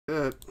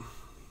that.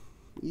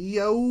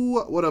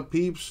 Yo, what up,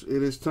 peeps?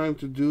 It is time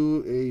to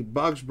do a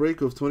box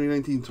break of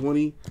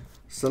 2019-20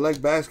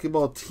 Select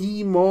Basketball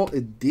TMALL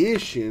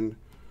Edition,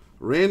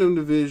 Random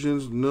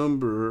Divisions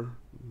number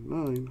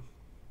 9.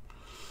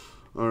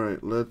 All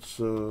right, let's.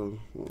 Well,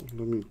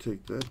 let me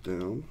take that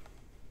down.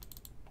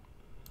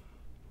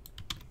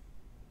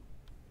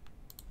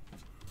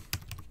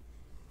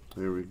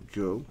 There we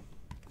go.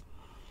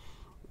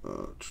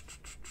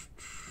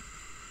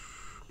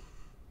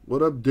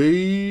 What up,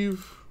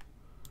 Dave?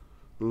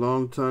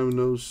 Long time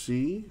no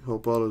see.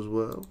 Hope all is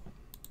well.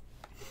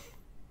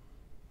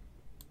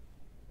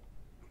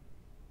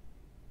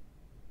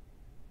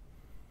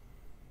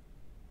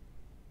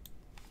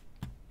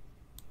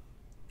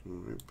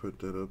 All right, put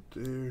that up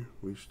there.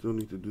 We still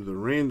need to do the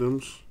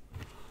randoms.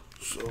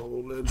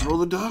 So let's roll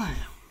the die.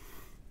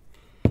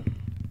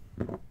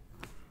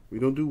 We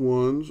don't do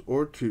ones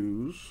or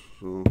twos,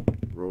 so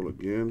roll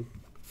again.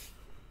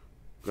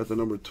 Got the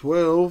number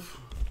 12.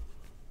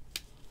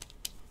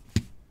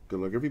 Good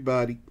luck,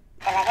 everybody.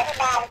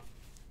 Thank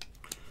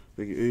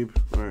you, Abe.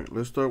 All right,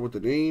 let's start with the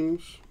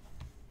names.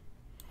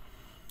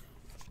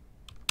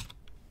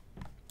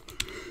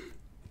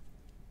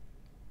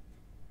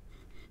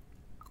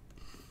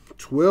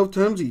 $12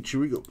 times each. Here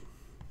we go.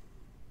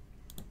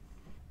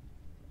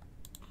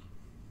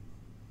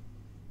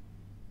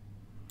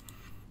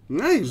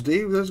 Nice,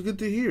 Dave. That's good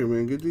to hear,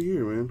 man. Good to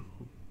hear, man.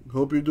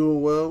 Hope you're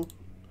doing well.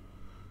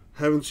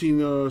 Haven't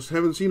seen or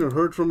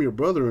heard from your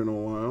brother in a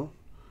while.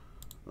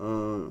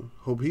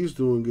 Hope he's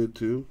doing good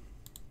too.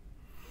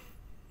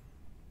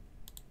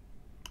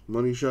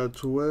 Money shot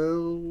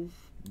 12.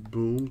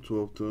 Boom,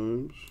 12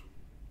 times.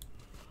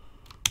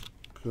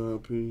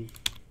 Copy,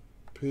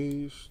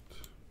 paste.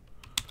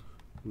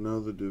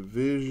 Now the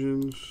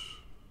divisions.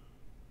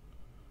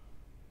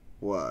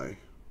 Why?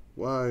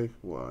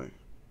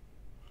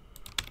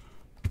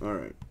 All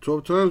right,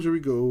 12 times, here we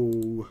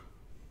go.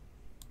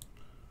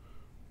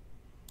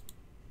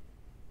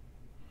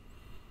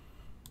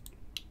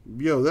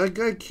 Yo, that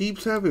guy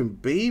keeps having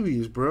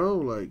babies, bro.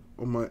 Like,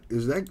 oh my,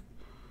 that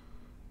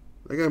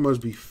guy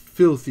must be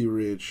filthy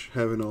rich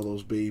having all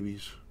those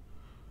babies.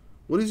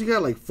 What has he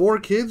got, like 4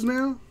 kids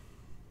now?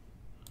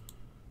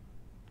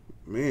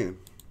 Man,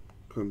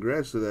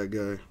 congrats to that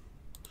guy.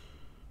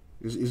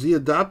 Is he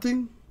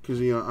adopting? Because,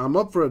 you know, I'm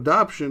up for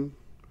adoption.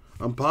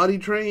 I'm potty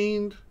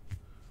trained.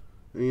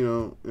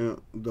 You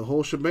know, the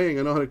whole shebang.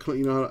 I know how to clean.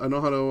 You know, I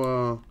know how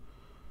to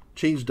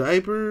change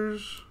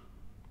diapers.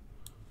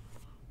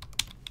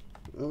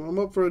 I'm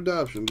up for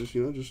adoption.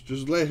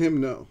 Just let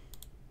him know.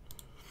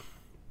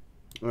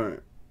 All right.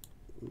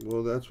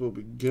 Well, that's what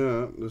we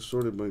got. Let's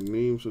sort it by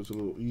name so it's a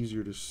little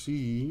easier to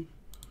see.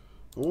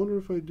 I wonder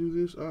if I do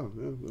this. Oh,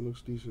 yeah, that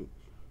looks decent.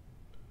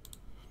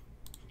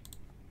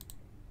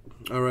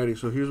 Alrighty,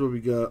 so here's what we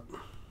got.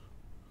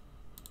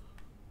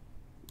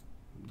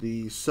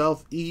 The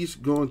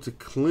Southeast going to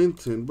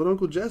Clinton, but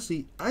Uncle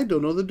Jesse, I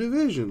don't know the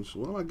divisions.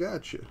 Well, I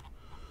got you.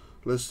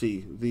 Let's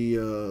see.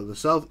 The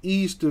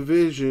Southeast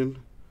division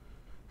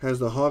has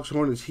the Hawks,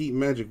 Hornets, Heat,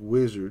 Magic,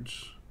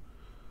 Wizards.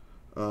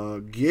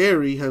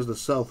 Gary has the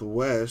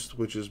Southwest,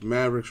 which is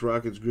Mavericks,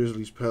 Rockets,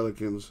 Grizzlies,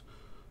 Pelicans,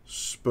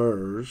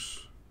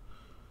 Spurs.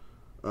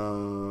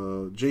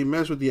 J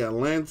Mess with the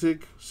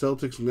Atlantic,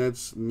 Celtics,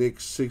 Nets,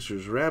 Knicks,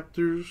 Sixers,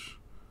 Raptors.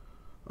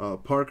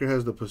 Parker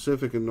has the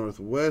Pacific and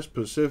Northwest.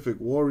 Pacific,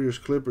 Warriors,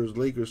 Clippers,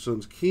 Lakers,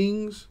 Suns,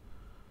 Kings.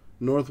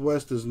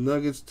 Northwest is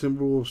Nuggets,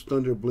 Timberwolves,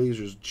 Thunder,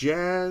 Blazers,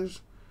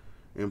 Jazz.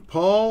 And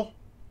Paul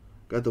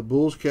got the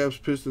Bulls, Caps,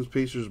 Pistons,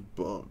 Pacers,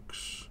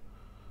 Bucks.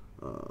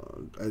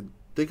 I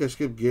think I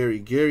skipped Gary.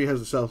 Gary has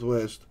the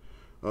Southwest,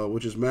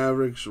 which is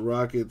Mavericks,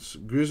 Rockets,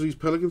 Grizzlies,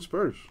 Pelicans,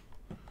 Spurs.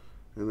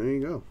 And there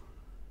you go.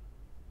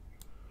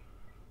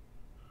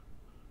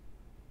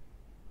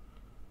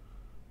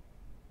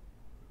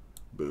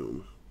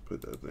 Boom.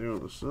 Put that there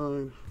on the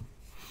side.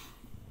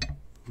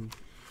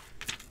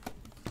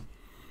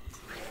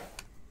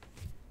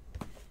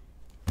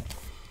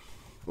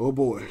 Oh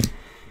boy.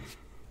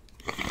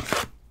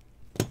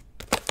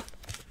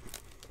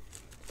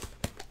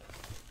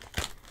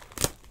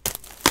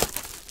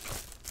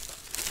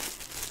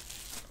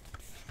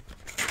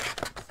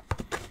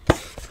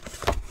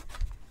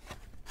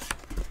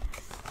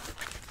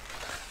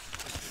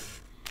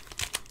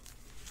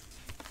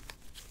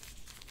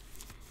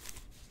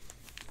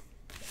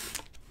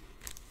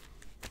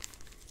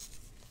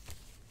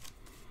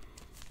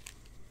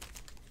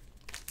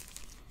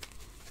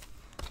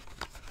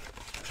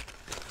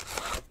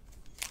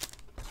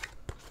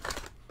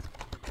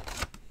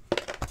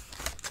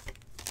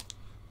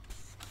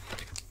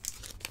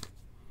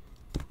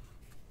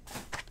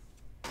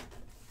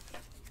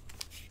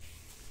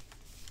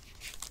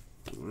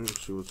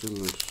 Let's see what's in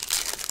this.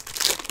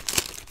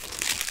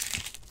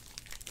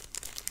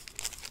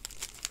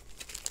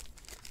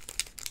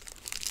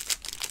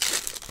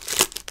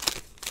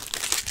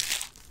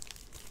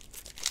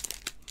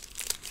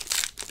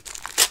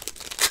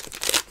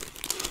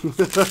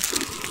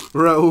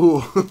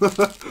 Raul.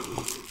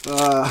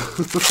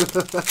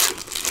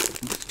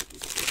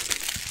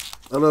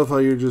 I love how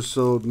you're just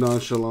so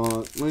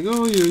nonchalant. Like,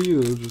 oh yeah,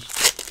 you know, just.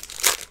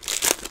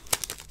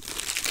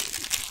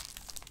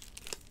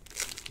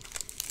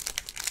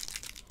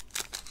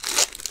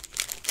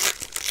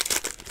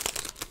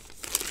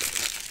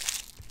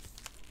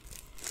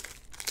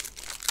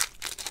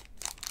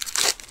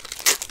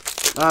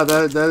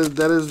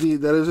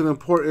 That is an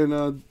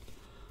important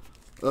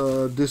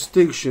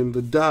distinction.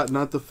 The dot,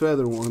 not the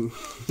feather one.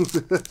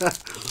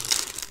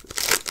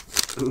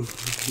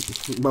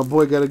 My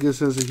boy got a good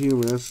sense of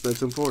humor.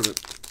 That's important.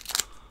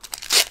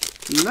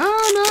 No.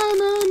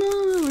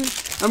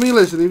 I mean,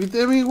 listen.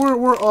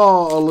 We're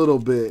all a little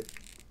bit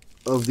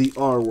of the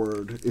R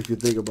word if you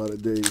think about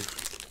it, Dave.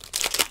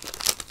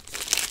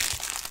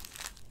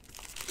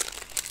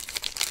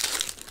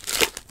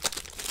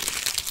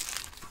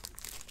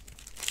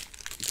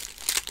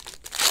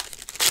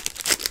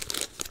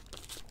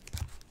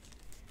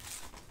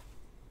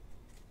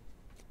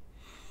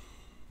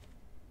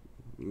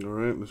 All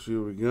right, let's see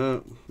what we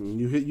got.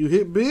 You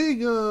hit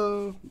big,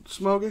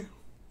 Smokey.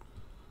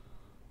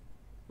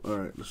 All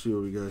right, let's see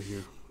what we got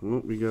here.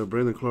 Well, we got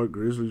Brandon Clark,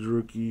 Grizzlies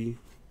rookie.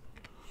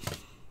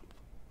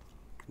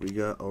 We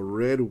got a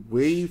red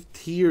wave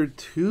tier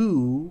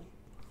 2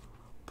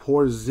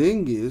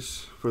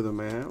 Porzingis for the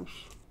Mavs.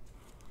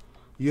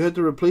 You had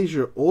to replace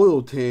your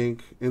oil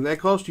tank, and that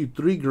cost you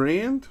 $3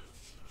 grand.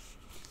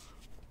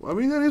 Well, I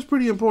mean, that is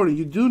pretty important.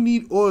 You do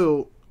need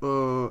oil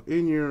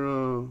in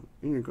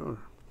your car.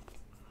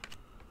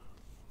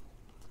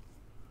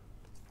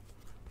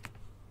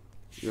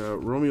 You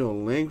got Romeo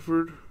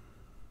Langford,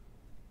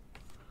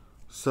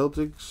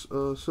 Celtics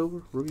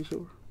silver, rookie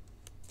silver.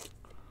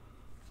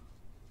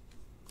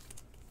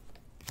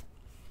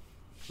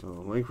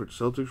 Langford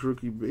Celtics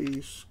rookie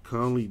base.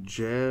 Conley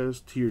Jazz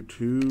tier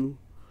 2.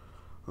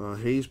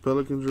 Hayes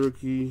Pelicans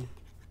rookie.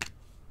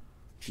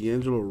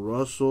 D'Angelo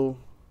Russell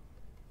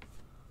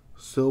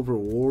silver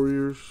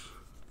Warriors.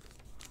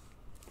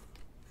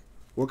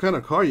 What kind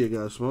of car you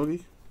got,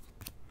 Smokey?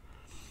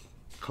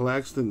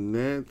 Claxton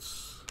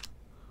Nets.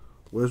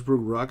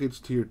 Westbrook Rockets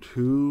tier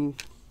 2.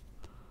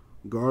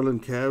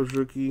 Garland Cavs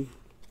rookie.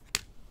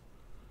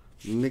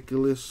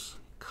 Nicholas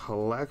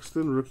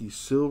Claxton rookie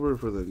silver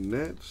for the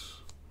Nets.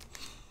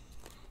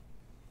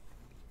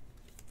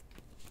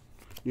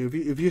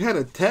 If you had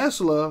a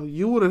Tesla,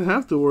 you wouldn't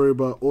have to worry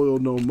about oil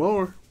no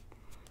more.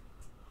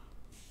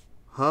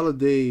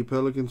 Holiday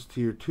Pelicans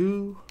tier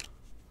 2.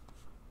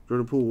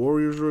 Jordan Poole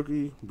Warriors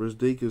rookie.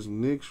 Brisdakis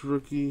Knicks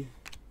rookie.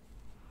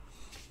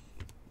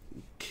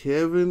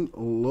 Kevin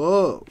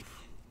Love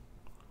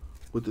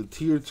with the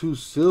tier 2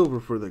 silver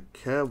for the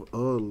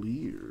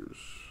Cavaliers.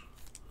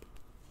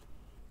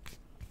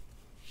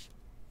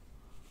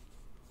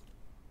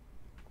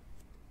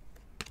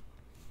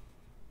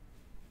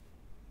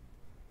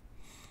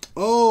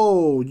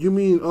 Oh, you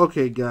mean,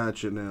 okay,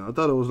 gotcha now. I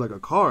thought it was like a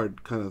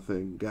card kind of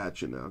thing.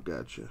 Gotcha now,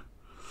 gotcha.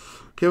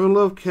 Kevin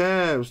Love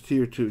Cavs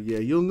tier 2. Yeah,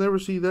 you'll never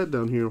see that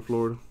down here in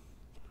Florida.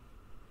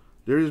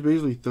 Darius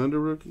Baisley Thunder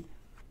rookie.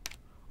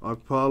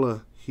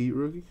 Okpala Heat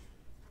rookie.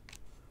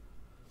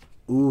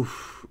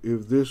 Oof,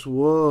 if this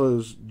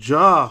was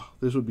Ja,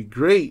 this would be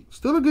great.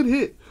 Still a good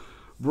hit.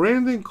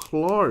 Brandon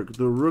Clark,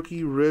 the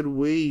rookie red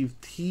wave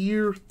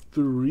tier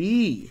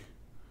 3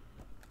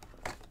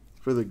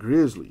 for the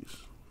Grizzlies.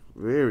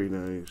 Very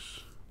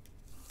nice.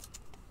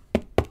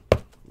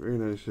 Very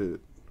nice hit.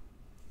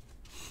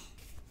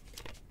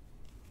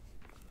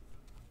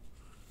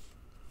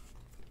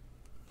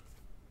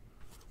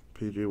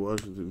 PJ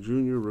Washington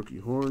Jr., rookie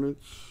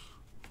Hornets.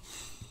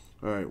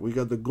 All right, we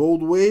got the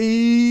gold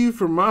wave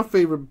for my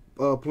favorite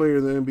player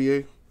in the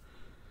NBA.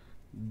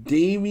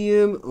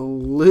 Damian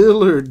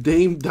Lillard,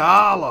 Dame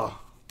Dollar.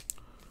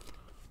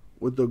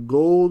 With the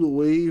gold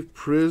wave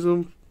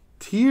prism.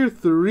 Tier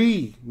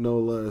 3, no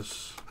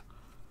less.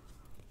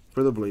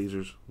 For the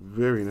Blazers.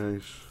 Very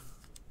nice.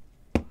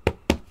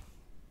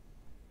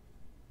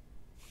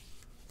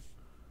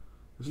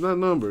 It's not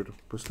numbered,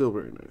 but still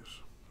very nice.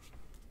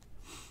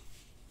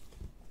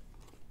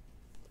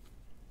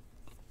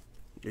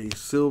 A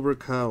silver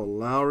Kyle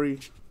Lowry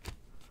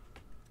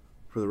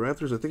for the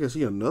Raptors. I think I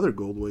see another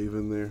gold wave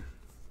in there.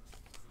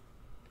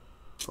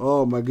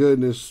 Oh my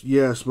goodness.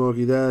 Yeah,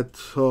 Smokey, that,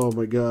 oh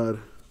my God.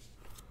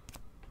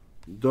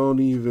 Don't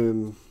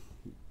even,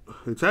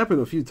 it's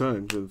happened a few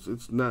times.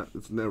 It's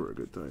never a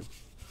good time.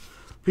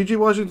 PJ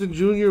Washington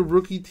Jr.,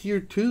 rookie tier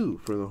 2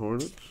 for the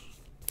Hornets.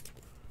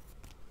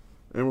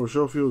 Emerald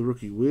Schofield,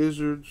 rookie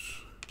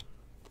Wizards.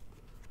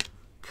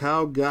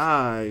 Kyle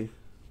Guy,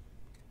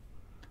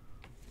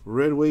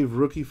 red wave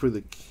rookie for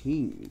the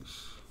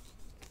Kings.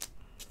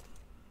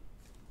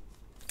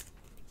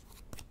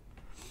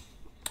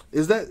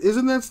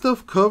 Isn't that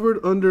stuff covered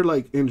under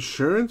like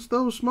insurance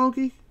though,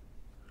 Smokey?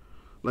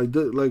 Like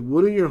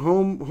wouldn't your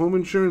home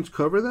insurance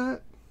cover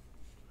that?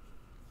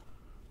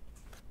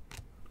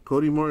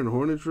 Cody Martin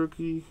Hornets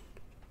rookie.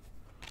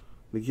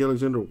 Nicky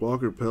Alexander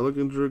Walker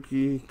Pelicans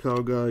rookie.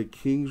 Kyle Guy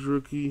Kings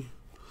rookie.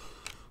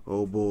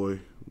 Oh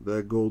boy,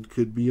 that gold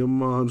could be a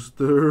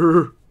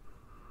monster.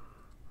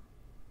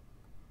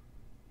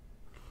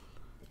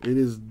 It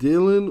is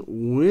Dylan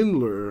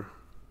Windler,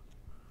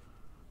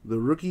 the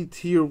rookie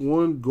tier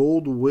 1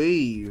 gold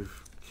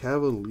wave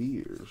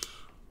Cavaliers.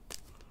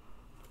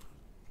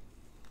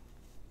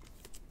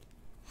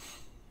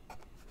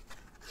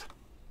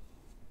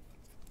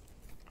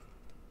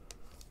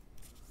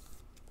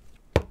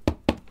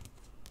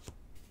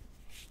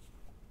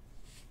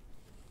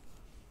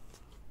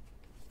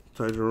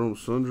 Ty Jerome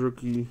Suns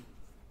rookie.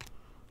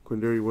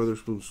 Quindary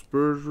Weatherspoon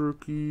Spurs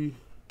rookie.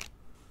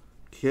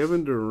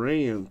 Kevin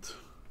Durant,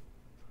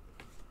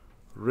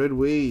 red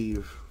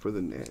wave for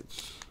the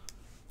Nets.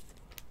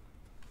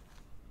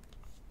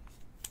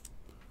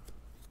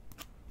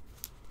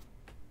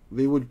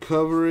 They would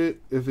cover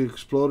it if it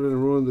exploded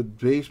and ruined the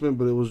basement,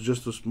 but it was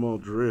just a small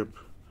drip.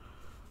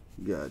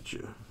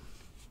 Gotcha.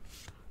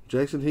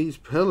 Jackson Hayes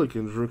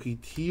Pelicans rookie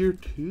tier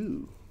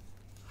 2.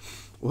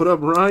 What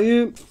up,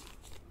 Ryan?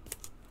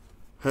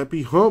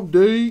 Happy hump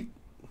day.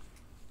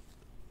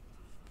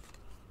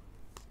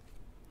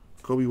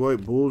 Kobe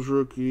White Bulls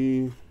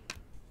rookie.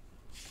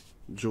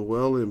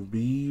 Joel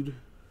Embiid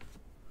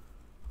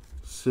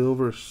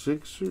silver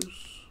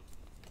Sixers.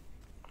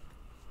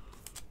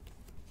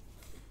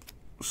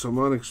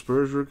 Samanic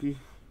Spurs rookie.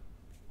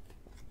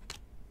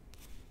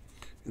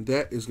 And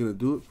that is going to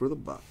do it for the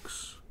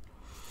box.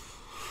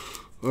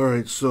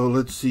 Alright, so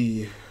let's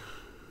see.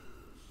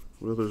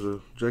 Well, there's a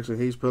Jackson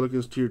Hayes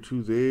Pelicans tier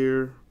 2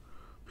 there.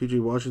 PJ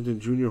Washington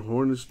Jr.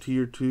 Hornets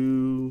tier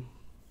 2.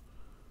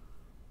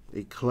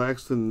 A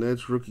Claxton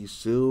Nets rookie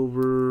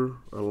silver.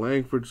 A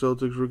Langford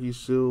Celtics rookie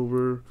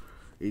silver.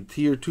 A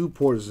tier 2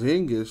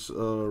 Porzingis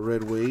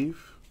red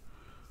wave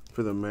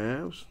for the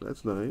Mavs.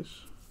 That's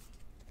nice.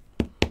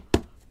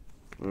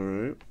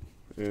 Alright.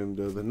 And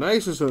the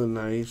nicest of the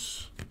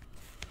nice.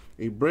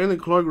 A Brandon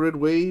Clark red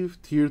wave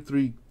tier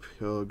 3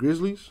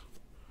 Grizzlies.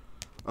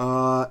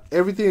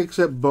 Everything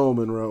except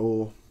Bowman,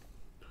 Raul.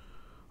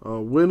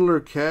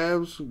 Windler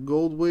Cavs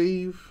gold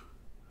wave.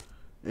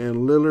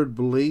 And Lillard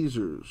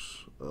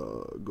Blazers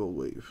gold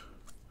wave.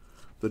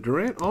 The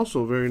Durant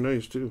also very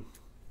nice too.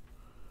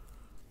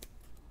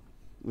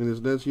 In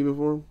his Nets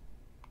uniform.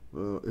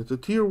 It's a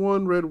tier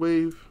 1 red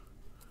wave.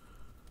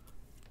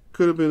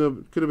 Could have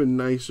been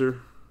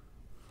nicer.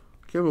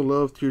 Kevin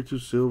Love tier 2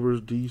 silver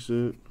is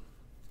decent.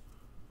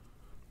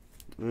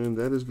 And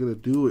that is gonna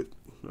do it.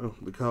 Oh,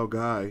 the Kyle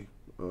Guy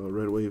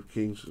red wave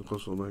Kings is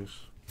also nice.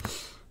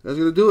 That's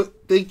gonna do it.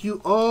 Thank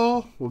you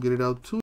all. We'll get it out to